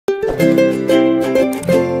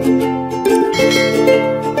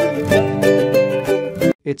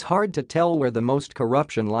It's hard to tell where the most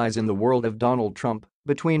corruption lies in the world of Donald Trump,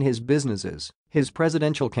 between his businesses, his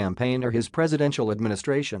presidential campaign or his presidential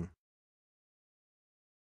administration.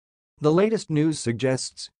 The latest news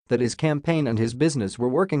suggests that his campaign and his business were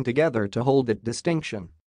working together to hold that distinction.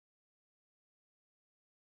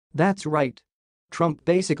 That's right. Trump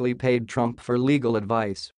basically paid Trump for legal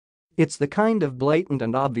advice. It's the kind of blatant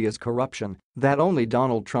and obvious corruption that only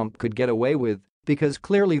Donald Trump could get away with, because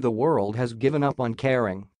clearly the world has given up on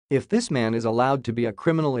caring if this man is allowed to be a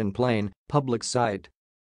criminal in plain, public sight.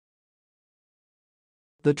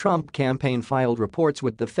 The Trump campaign filed reports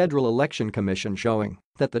with the Federal Election Commission showing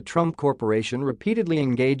that the Trump Corporation repeatedly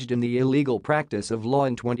engaged in the illegal practice of law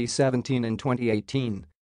in 2017 and 2018.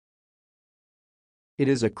 It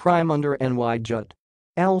is a crime under NY Jut.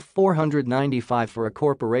 L. 495 for a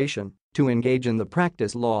corporation to engage in the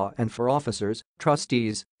practice law and for officers,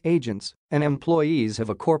 trustees, agents, and employees of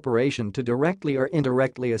a corporation to directly or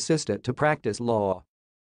indirectly assist it to practice law.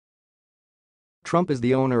 Trump is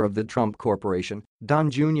the owner of the Trump Corporation,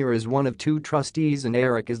 Don Jr. is one of two trustees and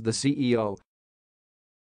Eric is the CEO.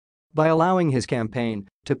 By allowing his campaign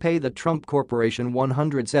to pay the Trump Corporation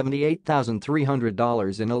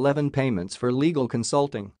 $178,300 in 11 payments for legal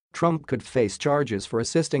consulting, Trump could face charges for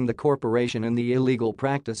assisting the corporation in the illegal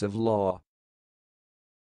practice of law.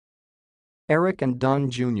 Eric and Don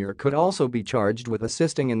Jr. could also be charged with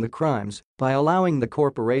assisting in the crimes by allowing the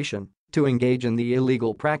corporation to engage in the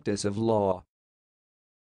illegal practice of law.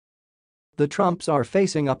 The Trumps are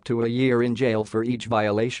facing up to a year in jail for each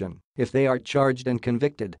violation if they are charged and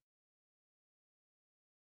convicted.